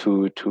propose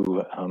to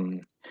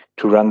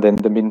run then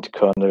the Mint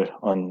kernel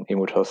on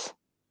EmuTOS.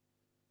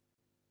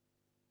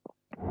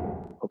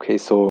 Okay,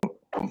 so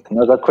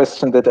Another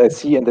question that I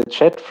see in the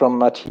chat from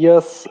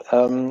Matthias,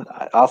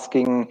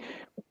 asking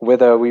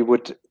whether we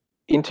would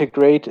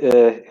integrate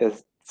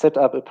set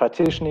up a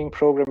partitioning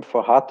program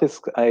for hard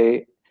disk.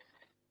 I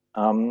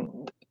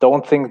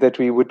don't think that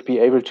we would be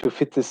able to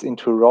fit this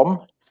into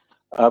ROM,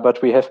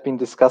 but we have been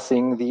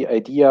discussing the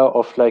idea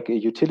of like a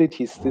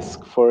utilities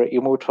disk for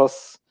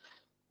EmuTOS,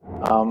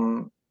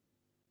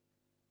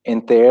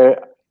 and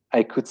there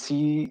I could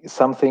see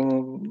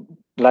something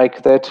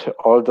like that,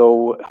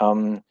 although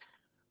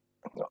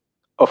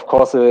of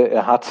course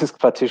a hard disk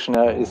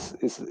partitioner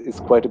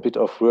is quite a bit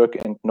of work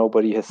and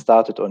nobody has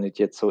started on it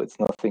yet, so it's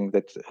nothing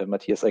that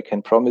Matthias, I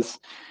can promise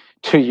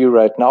to you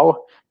right now,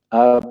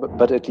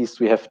 but at least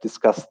we have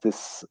discussed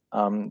this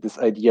this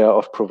idea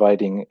of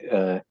providing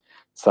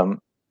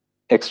some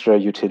extra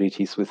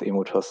utilities with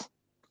EmuTOS.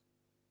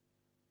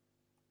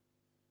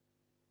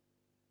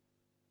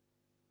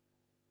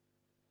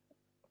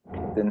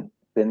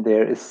 Then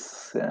there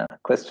is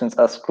questions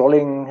are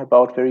scrolling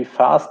about very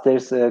fast.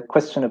 There's a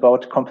question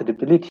about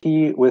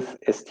compatibility with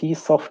ST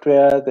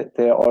software that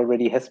there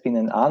already has been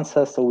an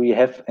answer. So we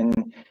have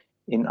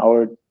in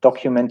our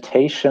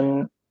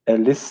documentation a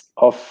list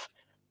of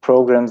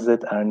programs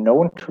that are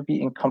known to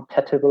be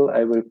incompatible.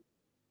 I will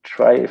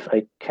try if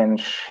I can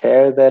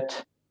share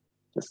that.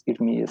 Just give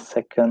me a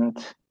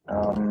second.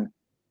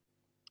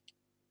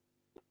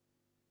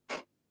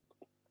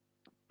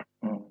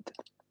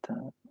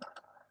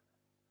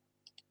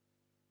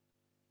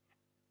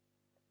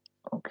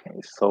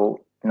 Okay, so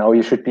now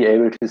you should be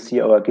able to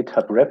see our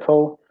GitHub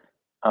repo.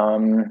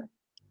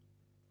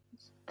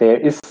 There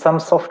is some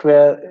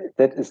software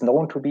that is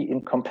known to be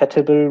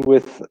incompatible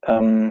with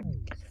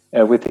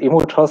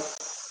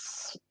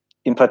EmuTOS,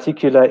 in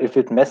particular if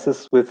it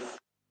messes with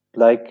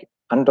like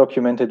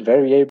undocumented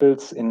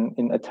variables in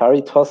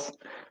Atari TOS,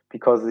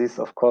 because these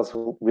of course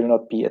will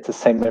not be at the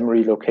same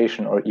memory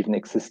location or even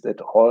exist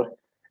at all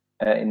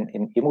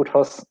in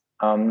EmuTOS.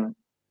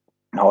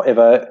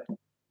 However,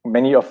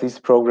 many of these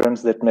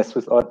programs that mess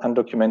with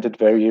undocumented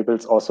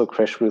variables also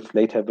crash with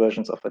later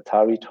versions of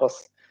Atari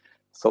TOS.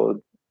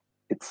 So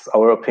it's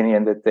our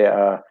opinion that they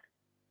are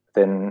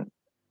then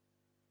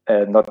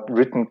not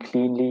written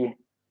cleanly,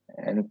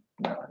 and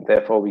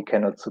therefore we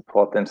cannot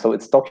support them. So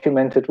it's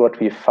documented what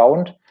we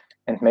found,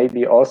 and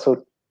maybe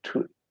also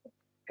to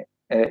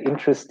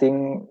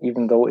interesting,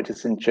 even though it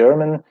is in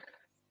German,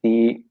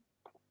 the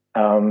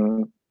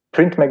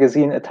print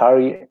magazine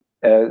Atari,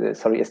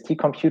 ST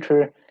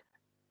Computer,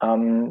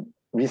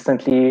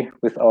 recently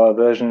with our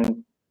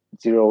version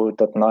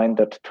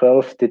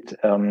 0.9.12 did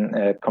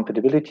a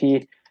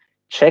compatibility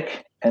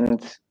check,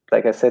 and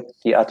like I said,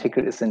 the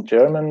article is in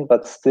German,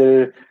 but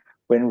still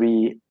when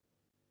we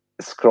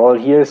scroll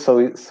here,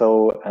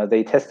 so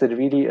they tested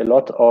really a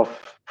lot of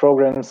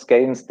programs,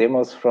 games,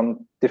 demos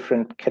from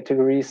different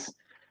categories,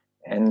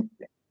 and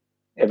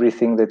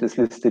everything that is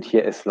listed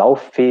here is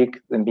lauffähig.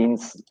 That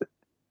means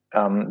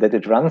that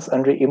it runs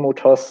under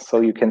EmuTOS.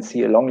 So you can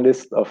see a long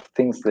list of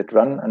things that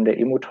run under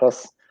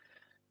EmuTOS.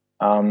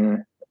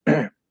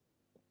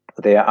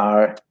 There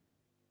are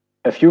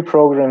a few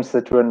programs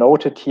that were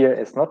noted here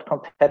as not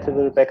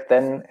compatible back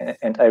then,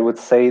 and I would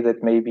say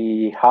that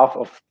maybe half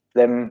of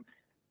them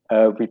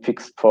we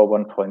fixed for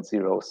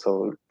 1.0,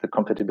 so the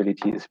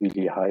compatibility is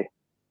really high.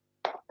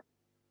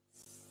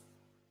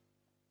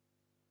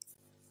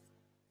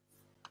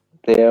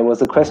 There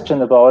was a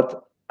question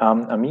about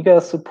Amiga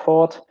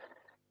support.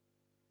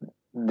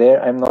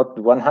 There I'm not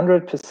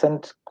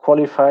 100%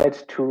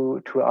 qualified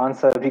to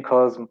answer,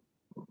 because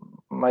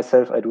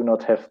myself, I do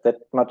not have that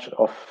much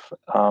of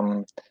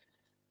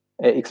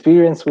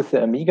experience with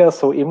the Amiga.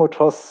 So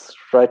EmuTOS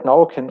right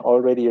now can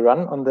already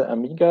run on the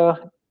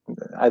Amiga,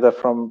 either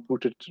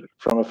booted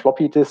from a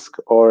floppy disk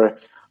or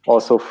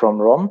also from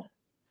ROM.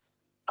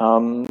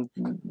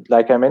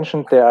 Like I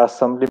mentioned, there are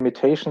some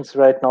limitations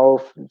right now,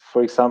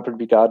 for example,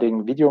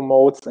 regarding video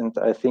modes, and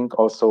I think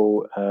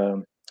also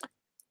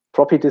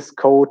floppy disk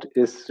code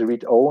is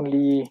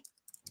read-only.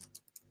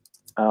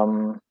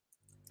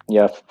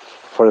 Yeah,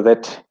 for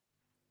that,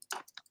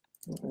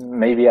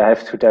 maybe I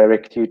have to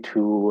direct you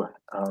to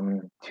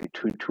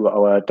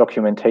our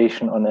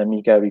documentation on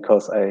Amiga,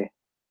 because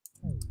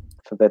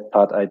for that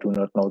part I do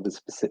not know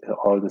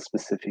all the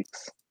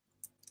specifics.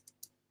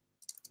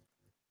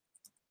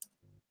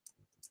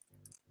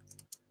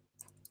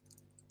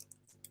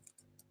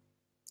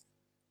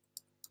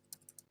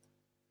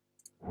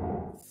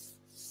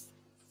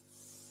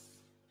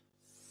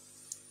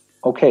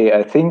 Okay,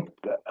 I think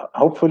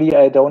hopefully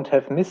I don't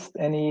have missed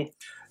any.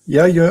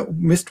 Yeah, you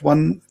missed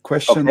one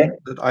question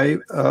that I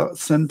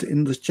sent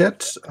in the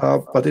chat,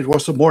 but it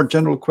was a more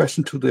general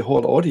question to the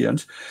whole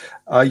audience.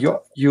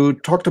 You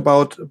talked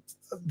about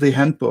the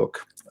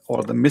handbook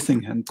or the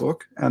missing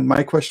handbook, and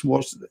my question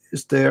was: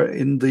 is there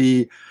in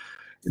the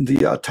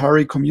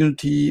Atari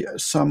community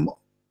some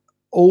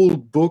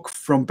old book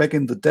from back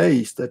in the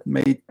days that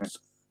made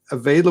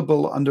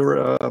available under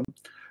a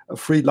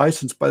free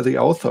license by the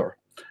author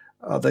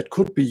that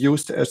could be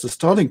used as a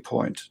starting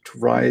point to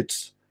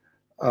write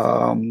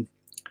a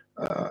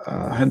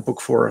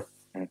handbook for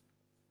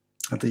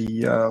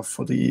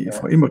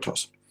for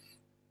EmuTOS.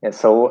 Yeah.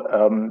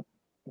 So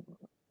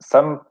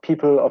some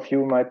people of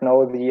you might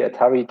know the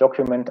Atari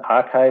Document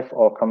Archive,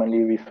 or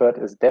commonly referred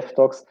as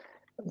DevDocs.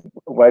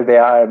 While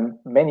there are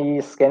many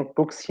scanned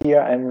books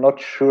here, I'm not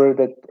sure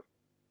that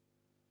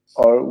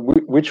or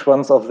which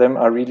ones of them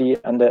are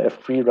really under a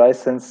free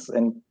license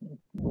and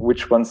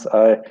which ones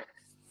are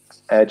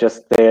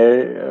just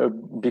there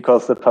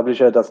because the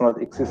publisher does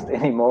not exist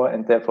anymore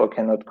and therefore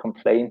cannot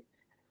complain.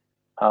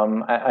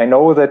 I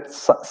know that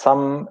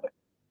some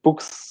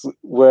books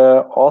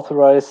were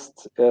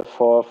authorized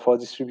for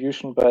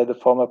distribution by the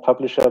former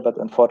publisher, but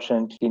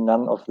unfortunately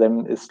none of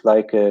them is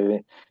like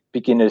a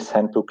beginner's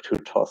handbook to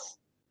TOS.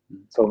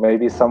 So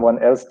maybe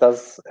someone else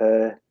does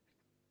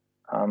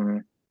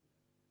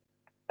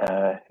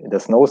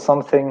know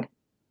something.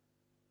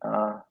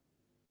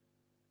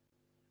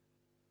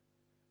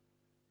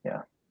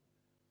 Yeah.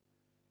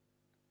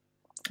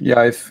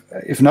 Yeah,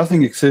 if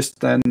nothing exists,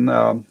 then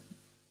a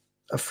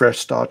fresh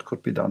start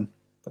could be done,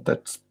 but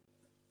that's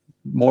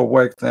more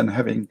work than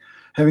having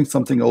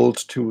something old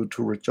to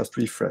just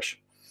refresh.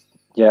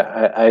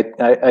 Yeah,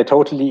 I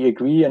totally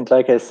agree, and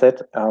like I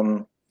said,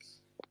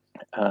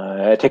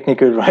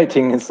 technical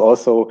writing is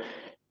also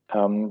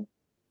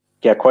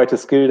quite a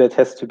skill that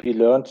has to be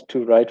learned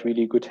to write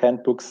really good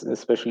handbooks,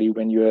 especially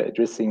when you're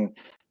addressing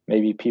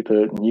maybe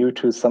people new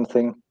to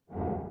something.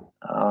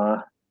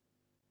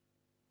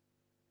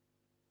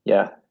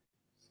 Yeah.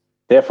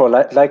 Therefore,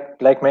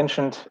 like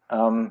mentioned,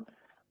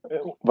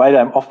 while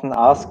I'm often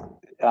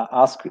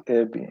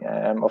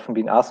I'm often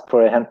being asked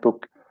for a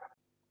handbook,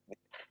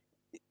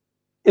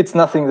 it's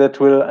nothing that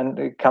will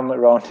come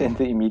around in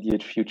the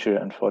immediate future,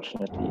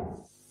 unfortunately.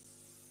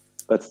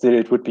 But still,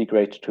 it would be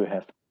great to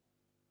have.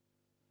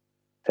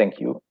 Thank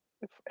you,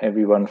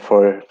 everyone,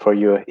 for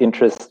your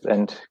interest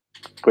and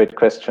great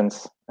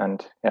questions.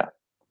 And yeah.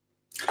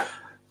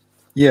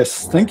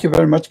 Yes, thank you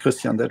very much,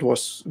 Christian. That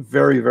was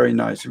very, very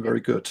nice and very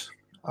good.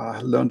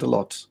 I learned a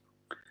lot.